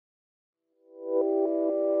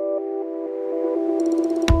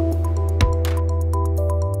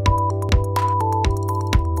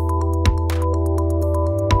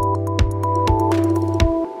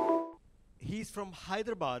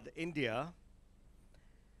Hyderabad, India,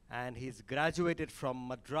 and he's graduated from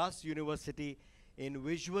Madras University in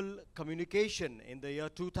Visual Communication in the year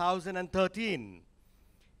 2013.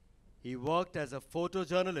 He worked as a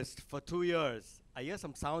photojournalist for 2 years. I hear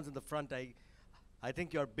some sounds in the front. I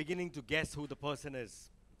think you're beginning to guess who the person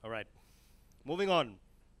is. All right. Moving on.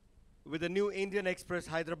 With the New Indian Express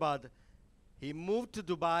Hyderabad, he moved to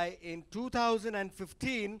Dubai in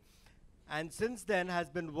 2015 and since then has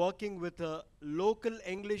been working with a local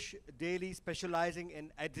English daily specializing in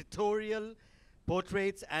editorial,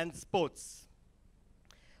 portraits and sports.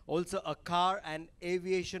 Also a car and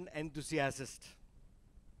aviation enthusiast.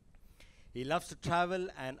 He loves to travel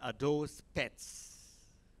and adores pets.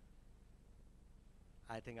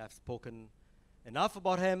 I think I've spoken enough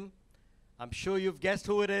about him. I'm sure you've guessed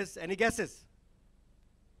who it is. Any guesses?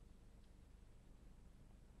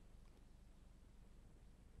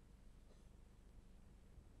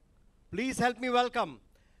 Please help me welcome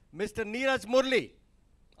Mr. Neeraj Murali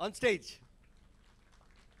on stage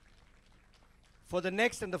for the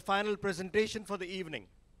next and the final presentation for the evening.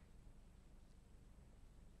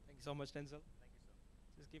 Thank you so much, Denzel. Thank you, sir.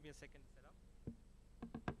 Just give me a second to set up.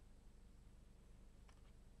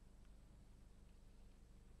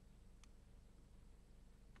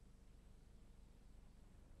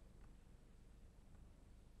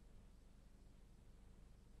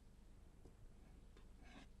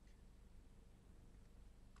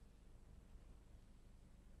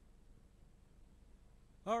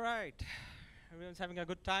 All right, everyone's having a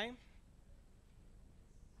good time.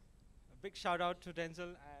 A big shout out to Denzel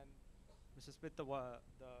and Mr. Smith, the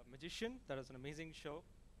magician. That was an amazing show.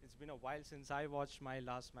 It's been a while since I watched my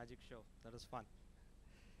last magic show. That was fun.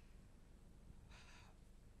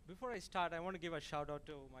 Before I start, I want to give a shout out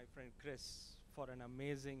to my friend Chris for an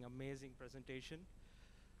amazing, amazing presentation.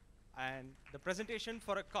 And the presentation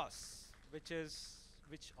for a cause, which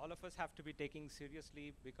all of us have to be taking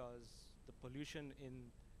seriously because the pollution in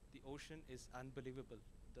the ocean is unbelievable.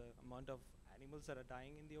 The amount of animals that are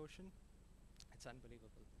dying in the ocean, it's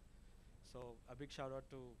unbelievable. So a big shout out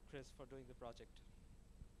to Chris for doing the project.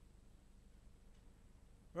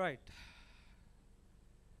 Right.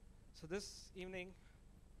 So this evening,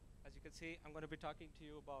 as you can see, I'm going to be talking to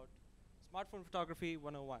you about smartphone photography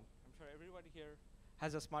 101. I'm sure everybody here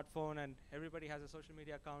has a smartphone and everybody has a social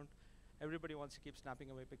media account. Everybody wants to keep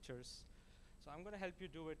snapping away pictures. So I'm going to help you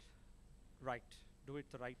do it right, do it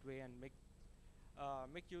the right way, and make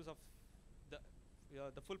use of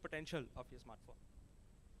the full potential of your smartphone.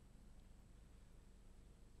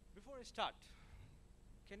 Before I start,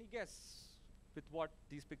 can you guess with what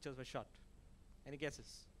these pictures were shot? Any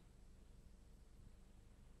guesses?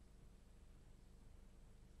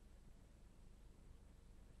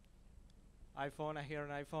 iPhone, I hear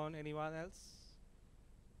an iPhone. Anyone else?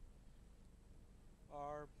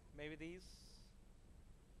 Or maybe these?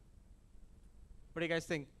 What do you guys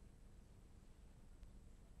think?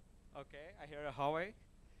 Okay, I hear a Huawei.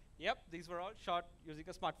 Yep, these were all shot using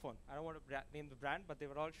a smartphone. I don't want to name the brand, but they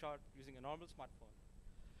were all shot using a normal smartphone.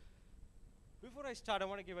 Before I start, I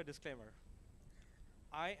want to give a disclaimer.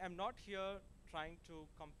 I am not here trying to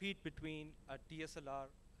compete between a DSLR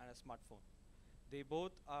and a smartphone. They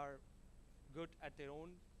both are good at their own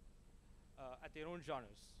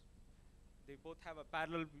genres. They both have a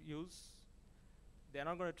parallel use. They're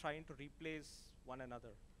not going to try to replace one another.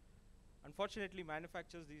 Unfortunately,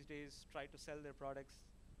 manufacturers these days try to sell their products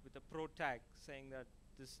with a pro tag saying that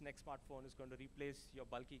this next smartphone is going to replace your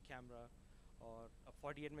bulky camera or a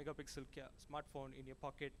 48 megapixel smartphone in your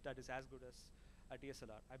pocket that is as good as a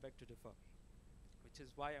DSLR. I beg to differ, which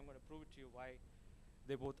is why I'm going to prove it to you why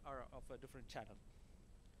they both are of a different channel.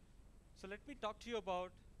 So let me talk to you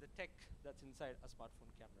about the tech that's inside a smartphone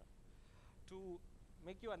camera. To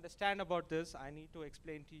make you understand about this, I need to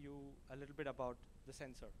explain to you a little bit about the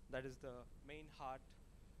sensor. That is the main heart.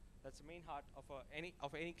 That's the main heart of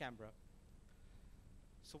any camera.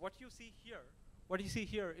 So what you see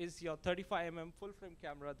here is your 35mm full frame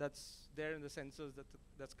camera that's there in the sensors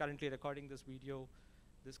that's currently recording this video,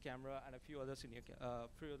 this camera, and a few others in your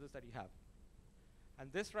few others that you have.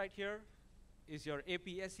 And this right here is your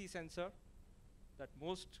APS-C sensor that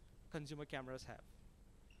most consumer cameras have.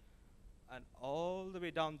 And all the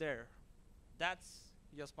way down there, that's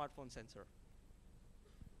your smartphone sensor.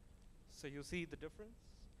 So you see the difference?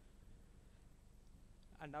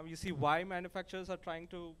 And now you see why manufacturers are trying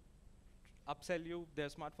to upsell you their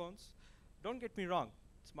smartphones. Don't get me wrong,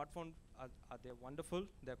 smartphones they're wonderful.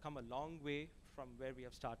 They've come a long way from where we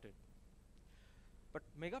have started. But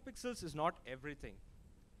megapixels is not everything.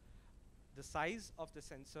 The size of the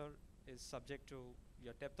sensor is subject to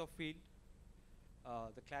your depth of field,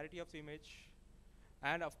 the clarity of the image,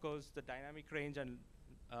 and of course the dynamic range and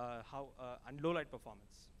and low light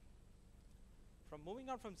performance. From moving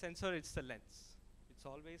on from sensor, it's the lens. It's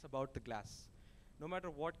always about the glass. No matter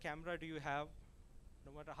what camera do you have,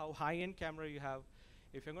 no matter how high-end camera you have,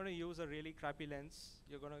 if you're going to use a really crappy lens,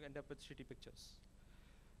 you're going to end up with shitty pictures.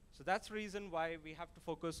 So that's the reason why we have to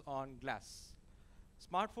focus on glass.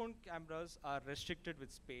 Smartphone cameras are restricted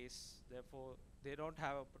with space, therefore they don't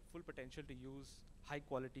have a full potential to use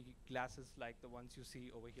high-quality glasses like the ones you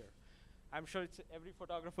see over here. I'm sure it's every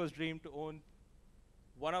photographer's dream to own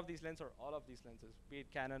one of these lenses or all of these lenses, be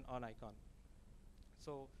it Canon or Nikon.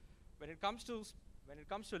 So when it comes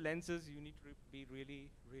to lenses, you need to be really,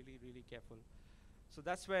 really, really careful. So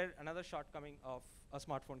that's where another shortcoming of a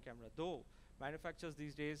smartphone camera. Though manufacturers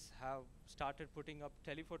these days have started putting up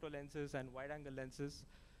telephoto lenses and wide-angle lenses,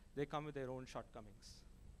 they come with their own shortcomings.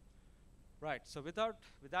 Right, so with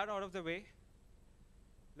that out of the way,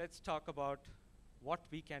 let's talk about what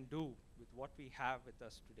we can do with what we have with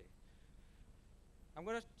us today. I'm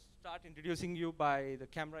going to start introducing you by the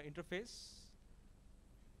camera interface.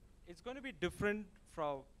 It's going to be different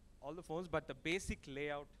from all the phones, but the basic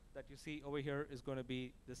layout that you see over here is going to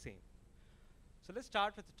be the same. So let's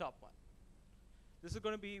start with the top one. This is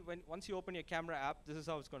going to be once you open your camera app, this is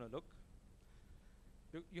how it's going to look.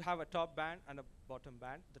 You have a top band and a bottom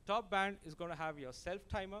band. The top band is going to have your self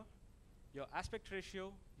timer, your aspect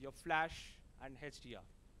ratio, your flash, and HDR.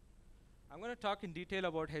 I'm going to talk in detail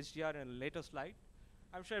about HDR in a later slide.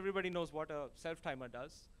 I'm sure everybody knows what a self timer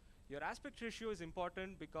does. Your aspect ratio is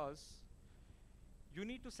important because you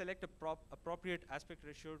need to select a appropriate aspect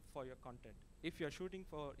ratio for your content. If you're shooting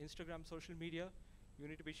for Instagram social media, you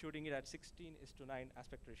need to be shooting it at 16:9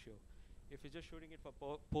 aspect ratio. If you're just shooting it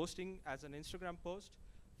for posting as an Instagram post,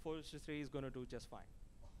 4:3 is going to do just fine.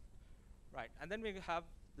 Right, and then we have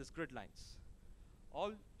these grid lines.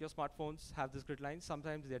 All your smartphones have these grid lines.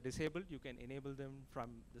 Sometimes they're disabled. You can enable them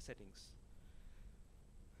from the settings.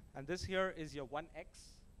 And this here is your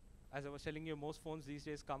 1x. As I was telling you, most phones these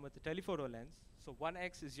days come with a telephoto lens. So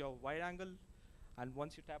 1x is your wide angle, and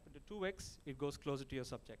once you tap into 2x, it goes closer to your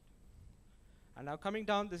subject. And now coming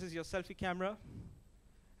down, this is your selfie camera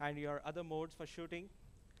and your other modes for shooting.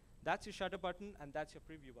 That's your shutter button, and that's your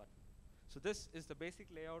preview button. So this is the basic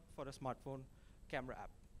layout for a smartphone camera app.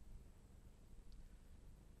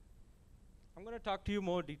 I'm going to talk to you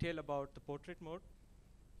more detail about the portrait mode.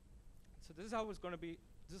 So this is how it's going to be.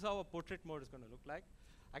 This is how a portrait mode is going to look like.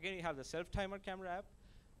 Again, you have the self-timer camera app,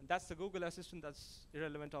 and that's the Google Assistant that's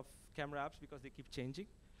irrelevant of camera apps because they keep changing.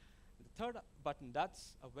 The third button,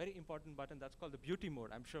 that's a very important button, that's called the beauty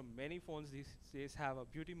mode. I'm sure many phones these days have a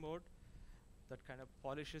beauty mode that kind of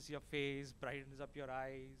polishes your face, brightens up your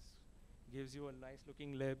eyes, gives you a nice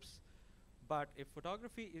looking lips. But if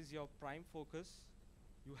photography is your prime focus,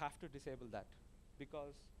 you have to disable that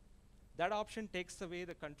because that option takes away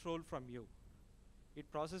the control from you. It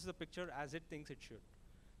processes the picture as it thinks it should.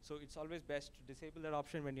 So it's always best to disable that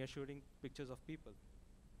option when you're shooting pictures of people.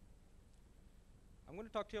 I'm going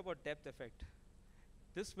to talk to you about depth effect.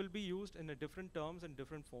 This will be used in different terms in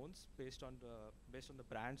different phones based on the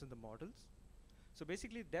brands and the models. So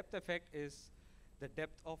basically, depth effect is the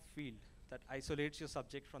depth of field that isolates your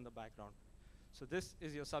subject from the background. So this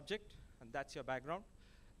is your subject, and that's your background.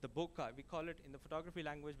 The bokeh, we call it, in the photography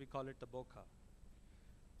language, we call it the bokeh.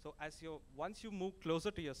 So once you move closer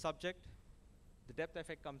to your subject, the depth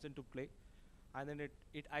effect comes into play, and then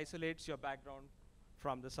it isolates your background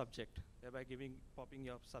from the subject, thereby popping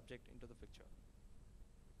your subject into the picture.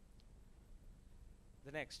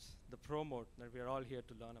 The next, the Pro mode that we are all here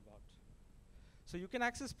to learn about. So you can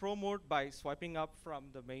access Pro mode by swiping up from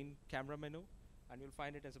the main camera menu, and you'll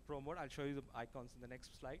find it as a Pro mode. I'll show you the icons in the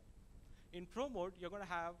next slide. In Pro mode, you're going to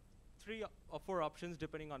have 3 or 4 options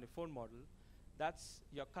depending on your phone model. That's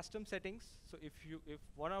your custom settings. So if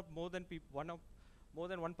more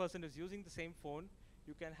than one person is using the same phone,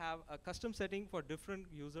 you can have a custom setting for different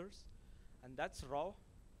users, and that's RAW.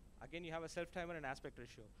 Again, you have a self-timer and aspect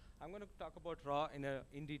ratio. I'm going to talk about RAW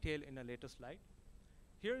in detail in a later slide.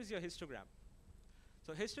 Here is your histogram.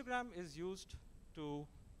 So histogram is used to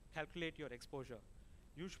calculate your exposure.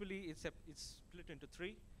 Usually, it's split into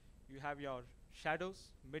 3. You have your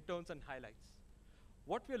shadows, midtones, and highlights.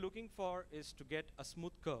 What we're looking for is to get a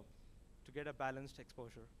smooth curve, to get a balanced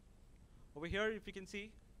exposure. Over here, if you can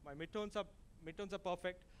see, my midtones are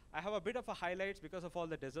perfect. I have a bit of a highlights because of all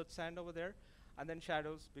the desert sand over there, and then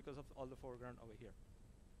shadows because of all the foreground over here.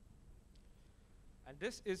 And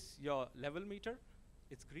this is your level meter.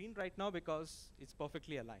 It's green right now because it's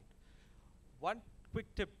perfectly aligned. One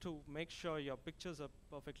quick tip to make sure your pictures are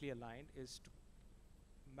perfectly aligned is to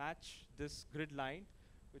match this grid line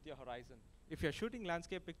with your horizon. if you're shooting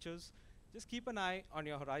landscape pictures, just keep an eye on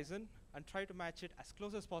your horizon and try to match it as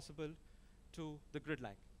close as possible to the grid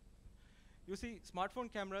line. You see,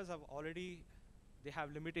 smartphone cameras they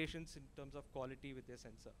have limitations in terms of quality with their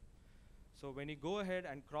sensor. So when you go ahead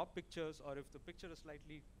and crop pictures, or if the picture is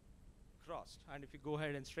slightly crossed, and if you go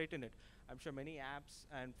ahead and straighten it, I'm sure many apps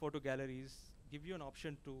and photo galleries give you an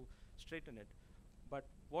option to straighten it. But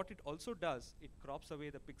what it also does, it crops away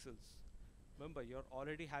the pixels. Remember, you're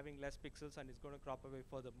already having less pixels and it's going to crop away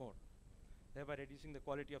further more, thereby reducing the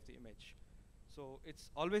quality of the image. So it's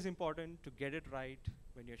always important to get it right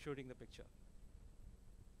when you're shooting the picture.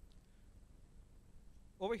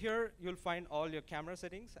 Over here, you'll find all your camera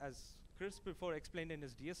settings. As Chris before explained in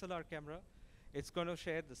his DSLR camera, it's going to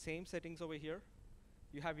share the same settings over here.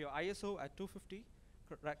 You have your ISO at 250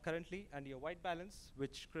 currently, and your white balance,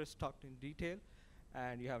 which Chris talked in detail,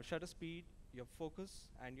 and you have shutter speed, your focus,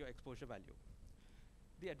 and your exposure value.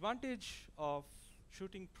 The advantage of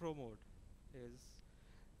shooting pro mode is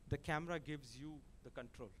the camera gives you the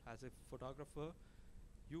control. As a photographer,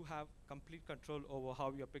 you have complete control over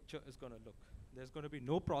how your picture is going to look. There's going to be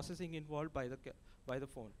no processing involved by the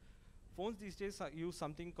phone. Phones these days use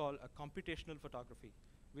something called a computational photography,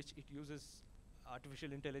 which it uses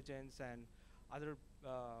artificial intelligence and other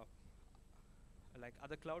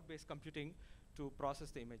other cloud-based computing to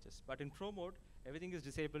process the images. But in pro mode, everything is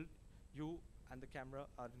disabled. You and the camera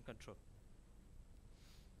are in control.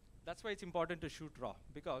 That's why it's important to shoot RAW,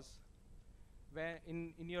 because where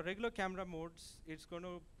in your regular camera modes, it's going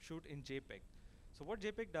to shoot in JPEG. So what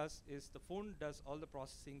JPEG does is the phone does all the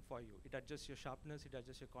processing for you. It adjusts your sharpness, it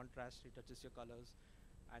adjusts your contrast, it adjusts your colors,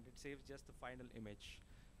 and it saves just the final image.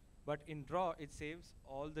 But in RAW, it saves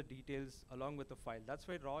all the details along with the file. That's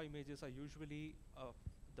why RAW images are usually,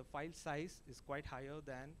 the file size is quite higher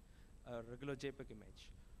than a regular JPEG image.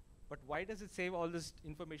 But why does it save all this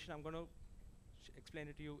information? I'm going to explain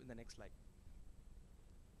it to you in the next slide.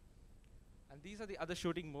 And these are the other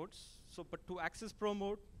shooting modes. So, but to access pro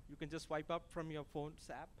mode, you can just swipe up from your phone's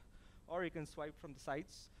app, or you can swipe from the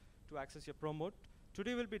sides to access your pro mode.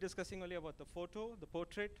 Today we'll be discussing only about the photo, the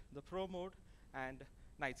portrait, the pro mode, and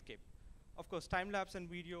nightscape. Of course, time-lapse and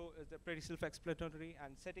video is pretty self-explanatory,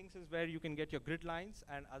 and settings is where you can get your grid lines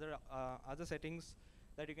and other settings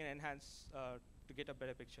that you can enhance to get a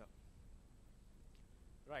better picture.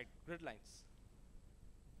 Right, grid lines.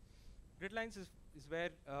 Grid lines is where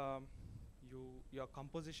your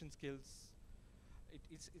composition skills,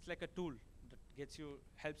 it's like a tool that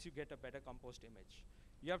helps you get a better composed image.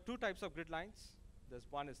 You have two types of grid lines. There's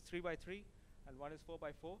one is 3x3 and one is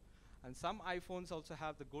 4x4. And some iPhones also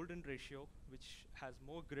have the golden ratio, which has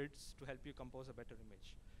more grids to help you compose a better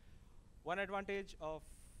image. One advantage of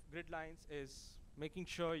grid lines is making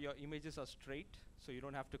sure your images are straight, so you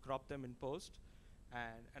don't have to crop them in post.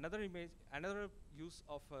 And another use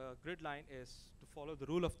of a grid line is to follow the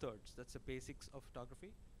rule of thirds. That's the basics of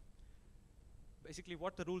photography. Basically,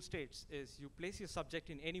 what the rule states is you place your subject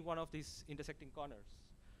in any one of these intersecting corners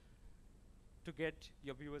to get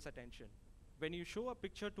your viewer's attention. When you show a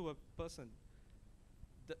picture to a person,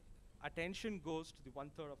 the attention goes to the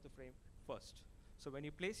 1/3 of the frame first. So when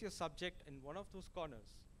you place your subject in one of those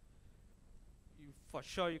corners, for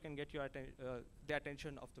sure you can get the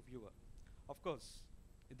attention of the viewer. Of course,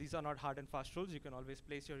 these are not hard and fast rules. You can always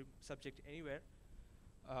place your subject anywhere.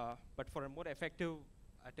 But for a more effective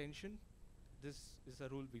attention, this is a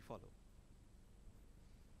rule we follow.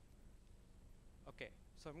 Okay,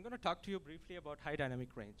 so I'm going to talk to you briefly about high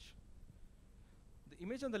dynamic range. The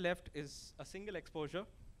image on the left is a single exposure.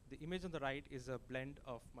 The image on the right is a blend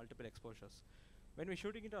of multiple exposures. When we're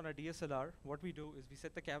shooting it on a DSLR, what we do is we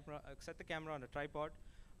set the camera on a tripod,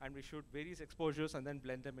 and we shoot various exposures and then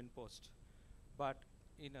blend them in post. But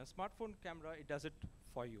in a smartphone camera, it does it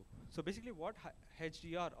for you. So basically what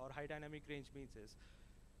HDR or high dynamic range means is,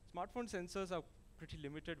 smartphone sensors are pretty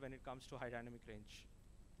limited when it comes to high dynamic range.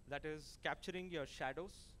 That is capturing your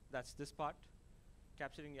shadows, that's this part,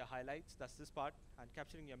 capturing your highlights, that's this part, and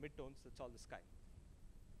capturing your midtones, that's all the sky.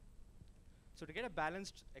 So to get a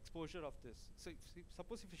balanced exposure of this, so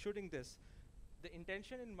suppose if you're shooting this, the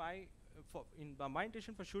intention my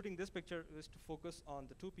intention for shooting this picture is to focus on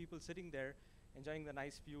the two people sitting there enjoying the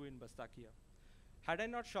nice view in Bastakia. Had I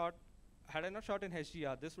not shot in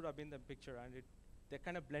HDR, this would have been the picture, and they're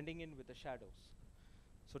kind of blending in with the shadows.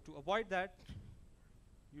 So to avoid that,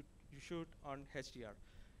 you shoot on HDR.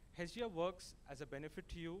 HDR works as a benefit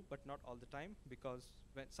to you, but not all the time, because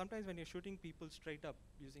sometimes when you're shooting people straight up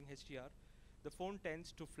using HDR, the phone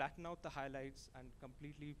tends to flatten out the highlights and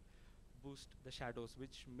completely boost the shadows,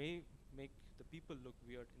 which may make the people look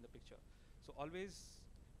weird in the picture. So always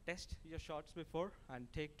test your shots before and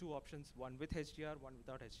take two options, one with HDR, one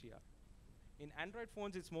without HDR. In Android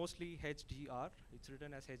phones, it's mostly HDR. It's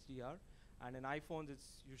written as HDR. And in iPhones,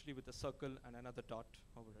 it's usually with a circle and another dot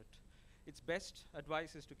over it. Its best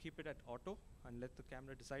advice is to keep it at auto and let the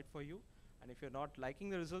camera decide for you. And if you're not liking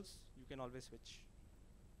the results, you can always switch.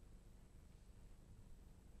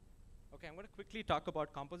 Okay, I'm going to quickly talk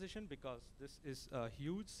about composition because this is a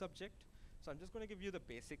huge subject. So I'm just going to give you the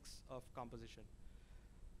basics of composition.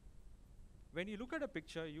 When you look at a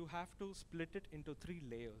picture, you have to split it into 3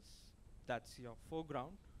 layers. That's your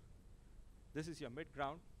foreground, this is your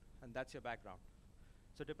midground, and that's your background.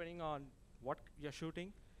 So depending on what you're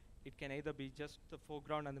shooting, it can either be just the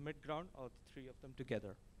foreground and the midground or the 3 of them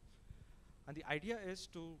together. And the idea is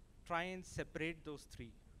to try and separate those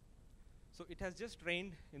 3. So it has just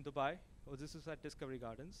rained in Dubai. Oh, this is at Discovery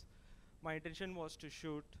Gardens. My intention was to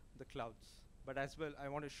shoot the clouds, but as well I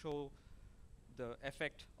want to show the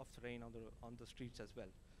effect of the rain on the streets as well.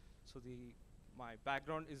 So my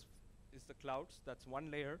background is the clouds, that's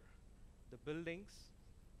 1 layer. The buildings,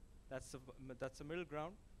 that's the middle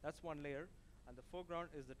ground, that's 1 layer. And the foreground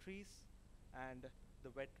is the trees and the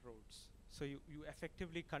wet roads. So you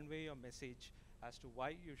effectively convey your message as to why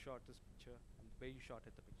you shot this picture and the way you shot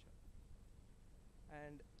the picture.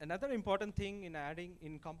 And another important thing in adding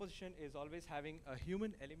in composition is always having a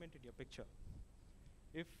human element in your picture.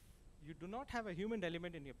 If you do not have a human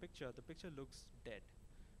element in your picture, the picture looks dead.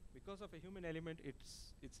 Because of a human element,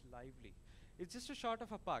 it's lively. It's just a shot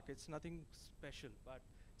of a park, it's nothing special, but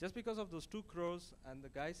just because of those 2 crows and the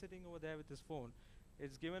guy sitting over there with his phone,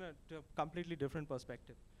 it's given a completely different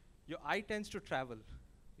perspective. Your eye tends to travel.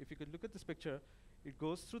 If you could look at this picture, it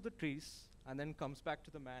goes through the trees and then comes back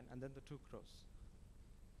to the man and then the 2 crows.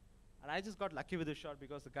 And I just got lucky with this shot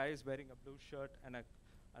because the guy is wearing a blue shirt and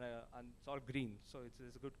it's all green, so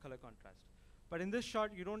it's a good color contrast. But in this shot,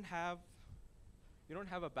 you don't have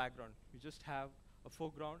a background. You just have a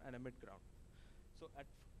foreground and a midground. So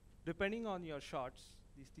depending on your shots,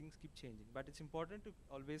 these things keep changing. But it's important to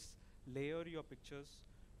always layer your pictures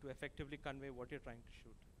to effectively convey what you're trying to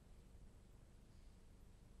shoot.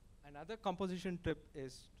 Another composition tip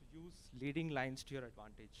is to use leading lines to your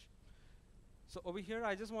advantage. So over here,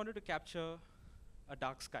 I just wanted to capture a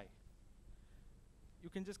dark sky. You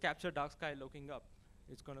can just capture dark sky looking up.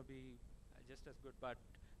 It's going to be just as good, but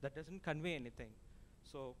that doesn't convey anything.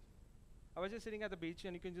 So I was just sitting at the beach,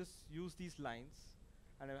 and you can just use these lines,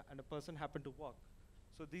 and a person happened to walk.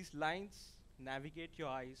 So these lines navigate your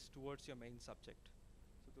eyes towards your main subject.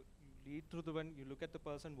 So you lead through the one, you look at the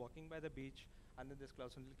person walking by the beach, and then there's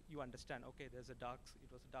clouds, and you understand, okay, it was a dark,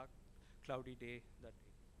 cloudy day that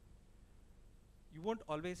day. You won't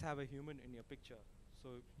always have a human in your picture, so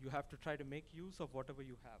you have to try to make use of whatever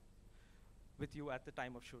you have with you at the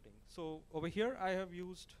time of shooting. So over here, I have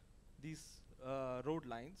used these road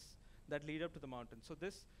lines that lead up to the mountain. So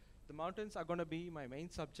the mountains are going to be my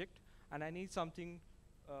main subject, and I need something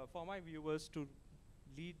for my viewers to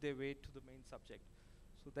lead their way to the main subject.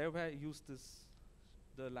 So there I use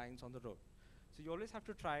the lines on the road. So you always have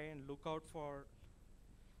to try and look out for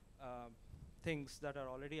things that are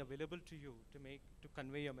already available to you to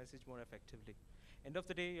convey your message more effectively. End of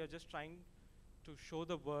the day, you're just trying to show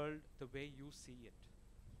the world the way you see it.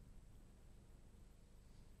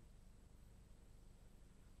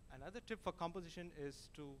 Another tip for composition is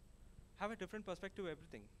to have a different perspective of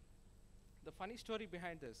everything. The funny story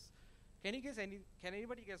behind this, can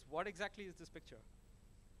anybody guess what exactly is this picture?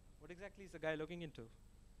 What exactly is the guy looking into?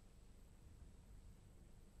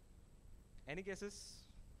 Any guesses?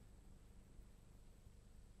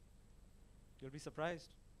 You'll be surprised.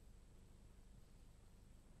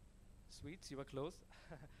 Sweets, you were close.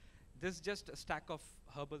 This is just a stack of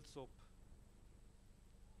herbal soap.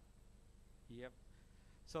 Yep.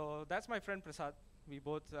 So that's my friend Prasad. We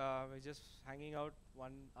both were just hanging out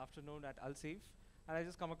one afternoon at Al Seif, and I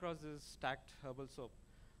just come across this stacked herbal soap.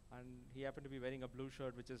 And he happened to be wearing a blue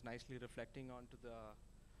shirt, which is nicely reflecting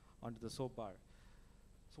onto the soap bar.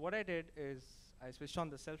 So what I did is I switched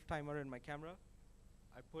on the self timer in my camera.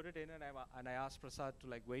 I put it in, and I asked Prasad to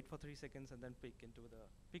wait for 3 seconds and then peek into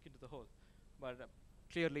the hole. But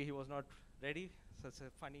clearly he was not ready. So it's a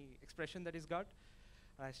funny expression that he's got.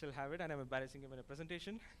 And I still have it, and I'm embarrassing him in a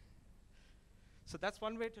presentation. So that's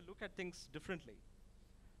one way to look at things differently.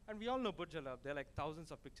 And we all know Burj Al Arab. There are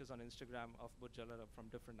thousands of pictures on Instagram of Burj Al Arab from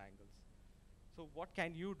different angles. So what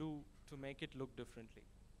can you do to make it look differently?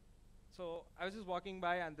 So I was just walking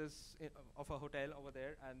by and of a hotel over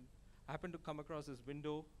there, and I happened to come across this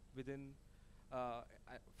window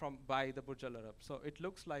by the Burj Al Arab. So it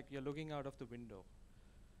looks like you're looking out of the window.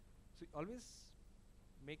 So always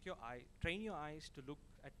train your eyes to look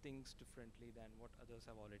at things differently than what others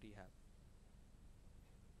have already have.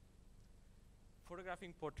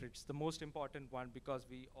 Photographing portraits, the most important one, because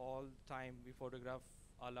we all time we photograph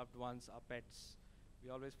our loved ones, our pets. We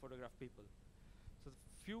always photograph people. So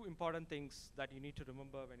the few important things that you need to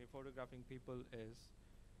remember when you're photographing people is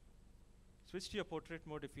switch to your portrait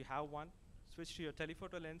mode if you have one. Switch to your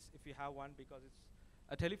telephoto lens if you have one, because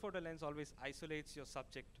a telephoto lens always isolates your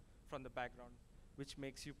subject from the background, which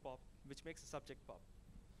makes you pop, which makes the subject pop.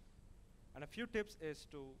 And a few tips is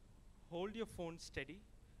to hold your phone steady.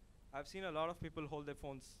 I've seen a lot of people hold their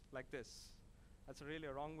phones like this. That's really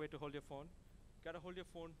a wrong way to hold your phone. You gotta hold your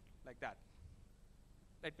phone like that.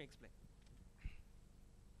 Let me explain.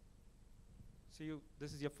 So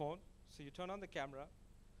this is your phone. So you turn on the camera,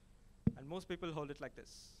 and most people hold it like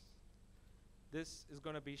this. This is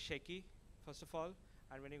gonna be shaky, first of all,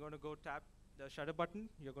 and when you're gonna go tap the shutter button,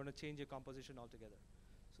 you're gonna change your composition altogether.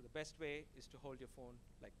 So the best way is to hold your phone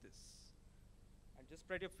like this. And just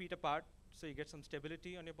spread your feet apart so you get some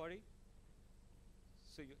stability on your body.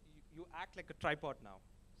 So you act like a tripod now.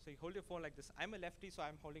 So you hold your phone like this. I'm a lefty, so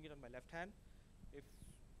I'm holding it on my left hand. If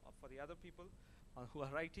for the other people who are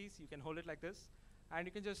righties, you can hold it like this. And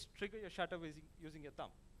you can just trigger your shutter using your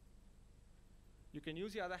thumb. You can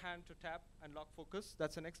use your other hand to tap and lock focus.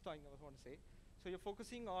 That's the next thing I want to say. So you're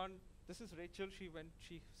focusing on, this is Rachel.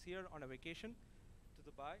 She's here on a vacation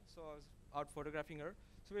to Dubai. So I was out photographing her.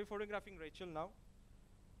 So we're photographing Rachel now.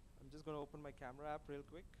 I'm just going to open my camera app real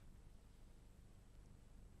quick.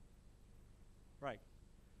 Right.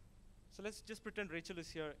 So let's just pretend Rachel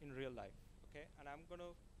is here in real life, okay? And I'm going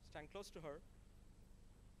to stand close to her.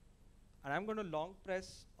 And I'm going to long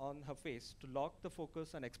press on her face to lock the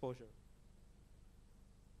focus and exposure.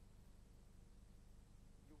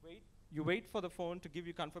 You wait for the phone to give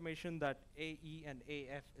you confirmation that AE and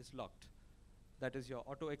AF is locked. That is, your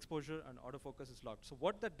auto exposure and autofocus is locked. So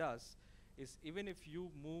what that does is, even if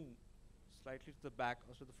you move slightly to the back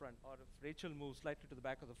or to the front, or if Rachel moves slightly to the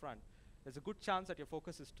back or the front, there's a good chance that your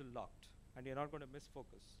focus is still locked and you're not going to miss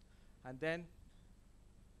focus. And then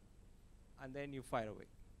you fire away.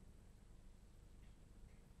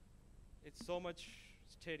 It's so much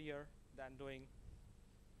steadier than doing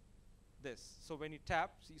this. So when you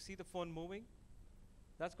tap, so you see the phone moving,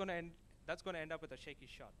 that's going to end up with a shaky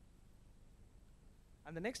shot.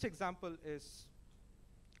 And the next example is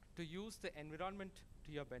to use the environment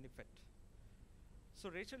to your benefit. So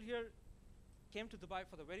Rachel here came to Dubai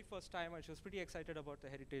for the very first time, and she was pretty excited about the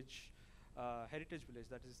heritage village,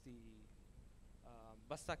 that is the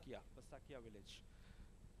Bastakia village.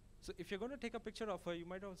 So if you're going to take a picture of her, you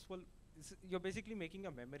might as well, you're basically making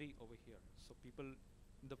a memory over here. So people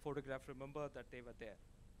in the photograph remember that they were there.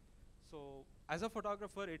 So as a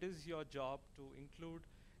photographer, it is your job to include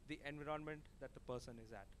the environment that the person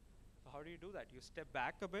is at. So how do you do that? You step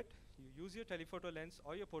back a bit, you use your telephoto lens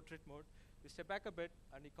or your portrait mode, you step back a bit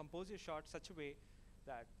and you compose your shot such a way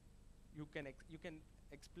that you can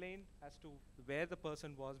explain as to where the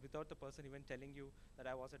person was without the person even telling you that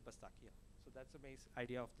I was at Bastakia. So that's the main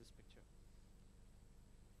idea of this picture.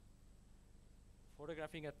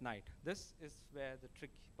 Photographing at night. This is where the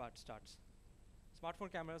tricky part starts.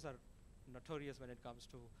 Smartphone cameras are notorious when it comes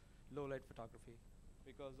to low light photography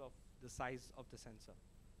because of the size of the sensor.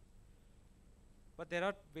 But there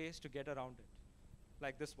are ways to get around it,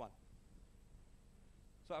 like this one.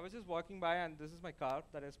 So I was just walking by, and this is my car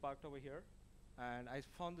that is parked over here, and I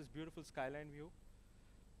found this beautiful skyline view.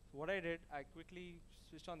 So what I did, I quickly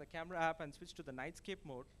switched on the camera app and switched to the nightscape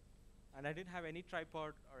mode, and I didn't have any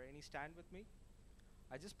tripod or any stand with me.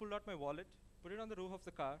 I just pulled out my wallet, put it on the roof of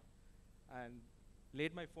the car, and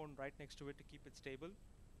laid my phone right next to it to keep it stable.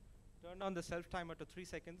 Turned on the self timer to 3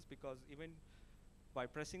 seconds, because even by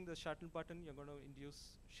pressing the shuttle button, you're going to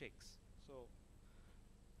induce shakes. So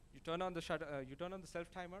you turn on the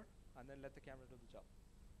self timer, and then let the camera do the job.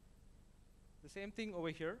 The same thing over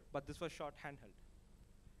here, but this was shot handheld.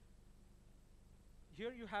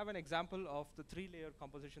 Here you have an example of the 3-layer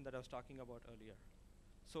composition that I was talking about earlier.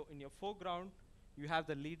 So in your foreground, you have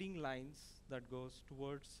the leading lines that goes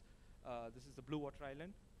towards, this is the blue water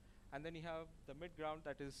island. And then you have the mid-ground,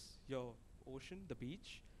 that is your ocean, the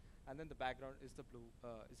beach. And then the background is the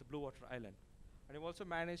blue water island. And you've also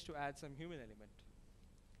managed to add some human element.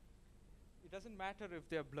 It doesn't matter if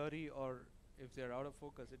they're blurry or if they're out of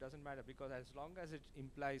focus. It doesn't matter, because as long as it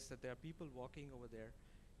implies that there are people walking over there,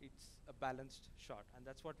 it's a balanced shot. And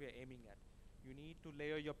that's what we're aiming at. You need to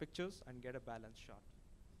layer your pictures and get a balanced shot.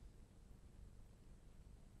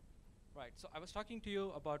 Right, so I was talking to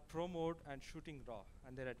you about pro mode and shooting raw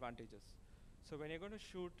and their advantages. So when you're going to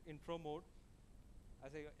shoot in pro mode,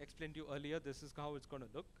 as I explained to you earlier, this is how it's going to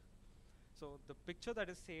look. So the picture that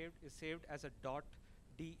is saved as a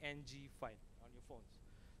 .dng file on your phones.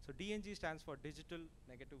 So DNG stands for digital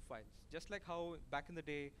negative files. Just like how back in the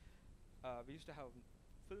day we used to have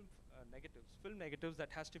film negatives that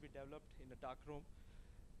has to be developed in a dark room.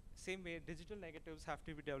 Same way, digital negatives have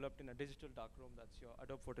to be developed in a digital darkroom. That's your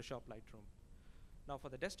Adobe Photoshop Lightroom. Now for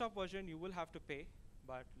the desktop version, you will have to pay,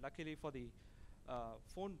 but luckily for the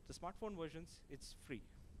the smartphone versions, it's free.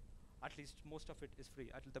 At least most of it is free.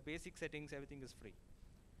 At the basic settings, everything is free.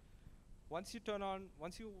 Once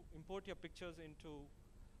you import your pictures into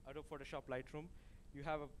Adobe Photoshop Lightroom, you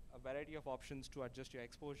have a variety of options to adjust your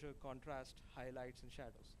exposure, contrast, highlights, and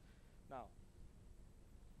shadows. Now,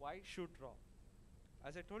 why shoot RAW?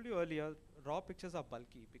 As I told you earlier, RAW pictures are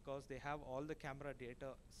bulky because they have all the camera data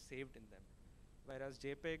saved in them. Whereas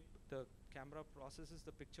JPEG, the camera processes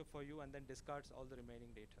the picture for you and then discards all the remaining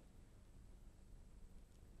data.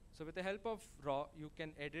 So with the help of RAW, you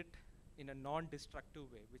can edit in a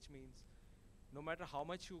non-destructive way, which means no matter how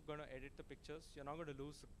much you're going to edit the pictures, you're not going to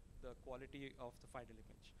lose the quality of the final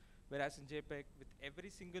image. Whereas in JPEG, with every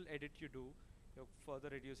single edit you do, you're further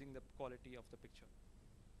reducing the quality of the picture.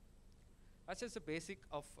 That's just the basic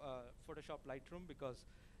of Photoshop Lightroom, because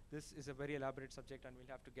this is a very elaborate subject and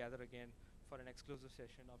we'll have to gather again for an exclusive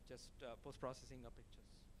session of just post-processing of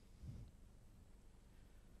pictures.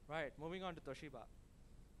 Right, moving on to Toshiba.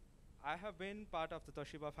 I have been part of the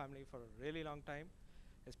Toshiba family for a really long time.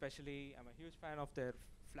 Especially, I'm a huge fan of their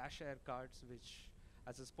flash air cards, which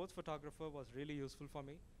as a sports photographer was really useful for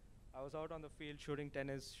me. I was out on the field shooting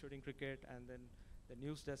tennis, shooting cricket, and then the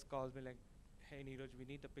news desk calls me like, hey Neeraj, we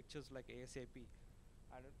need the pictures like ASAP.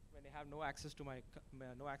 And when I have no access to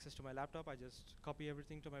my laptop, I just copy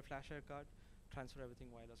everything to my flash air card, transfer everything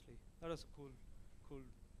wirelessly. That was a cool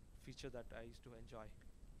feature that I used to enjoy.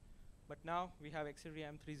 But now we have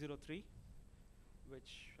ExceLens M303,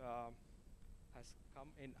 which has come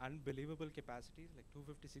in unbelievable capacities, like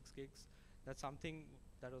 256 gigs. That's something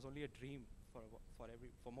that was only a dream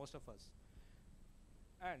for most of us.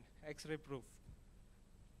 And X-ray proof.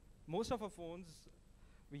 Most of our phones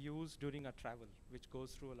we use during our travel, which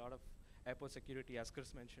goes through a lot of airport security, as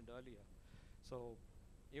Chris mentioned earlier. So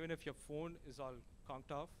even if your phone is all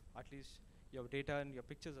conked off, at least your data and your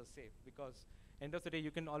pictures are safe, because end of the day,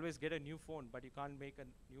 you can always get a new phone, but you can't make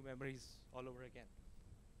new memories all over again.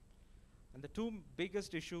 And the two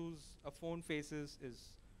biggest issues a phone faces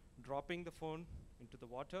is dropping the phone into the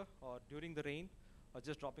water or during the rain, or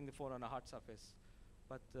just dropping the phone on a hard surface.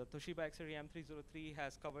 But the Toshiba ExceLens M303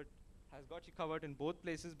 has got you covered in both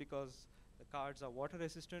places, because the cards are water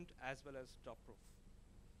resistant as well as drop proof.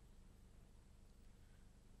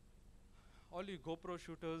 All you GoPro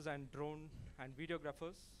shooters and drone and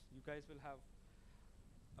videographers, you guys will have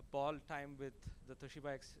a ball time with the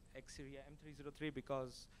Toshiba ExceLens M303,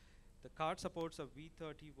 because the card supports a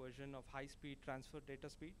V30 version of high-speed transfer data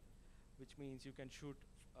speed, which means you can shoot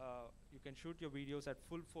your videos at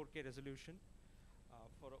full 4K resolution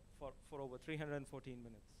for over 314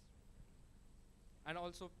 minutes. And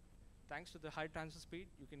also, thanks to the high transfer speed,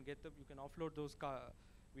 you can offload those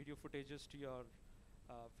video footages to your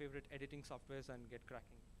favorite editing softwares and get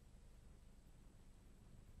cracking.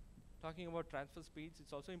 Talking about transfer speeds,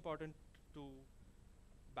 it's also important to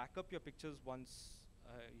back up your pictures once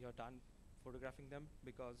you're done photographing them,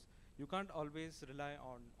 because you can't always rely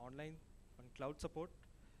on cloud support,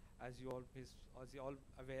 as you're all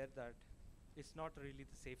aware that it's not really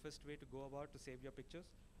the safest way to go about to save your pictures.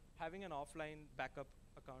 Having an offline backup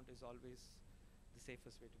account is always the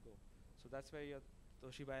safest way to go. So that's where your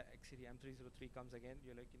Toshiba ExceLens M303 comes again.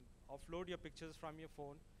 You can offload your pictures from your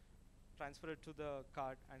phone, transfer it to the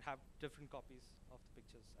card, and have different copies of the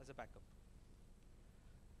pictures as a backup.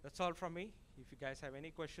 That's all from me. If you guys have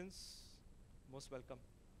any questions, most welcome.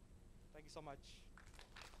 Thank you so much.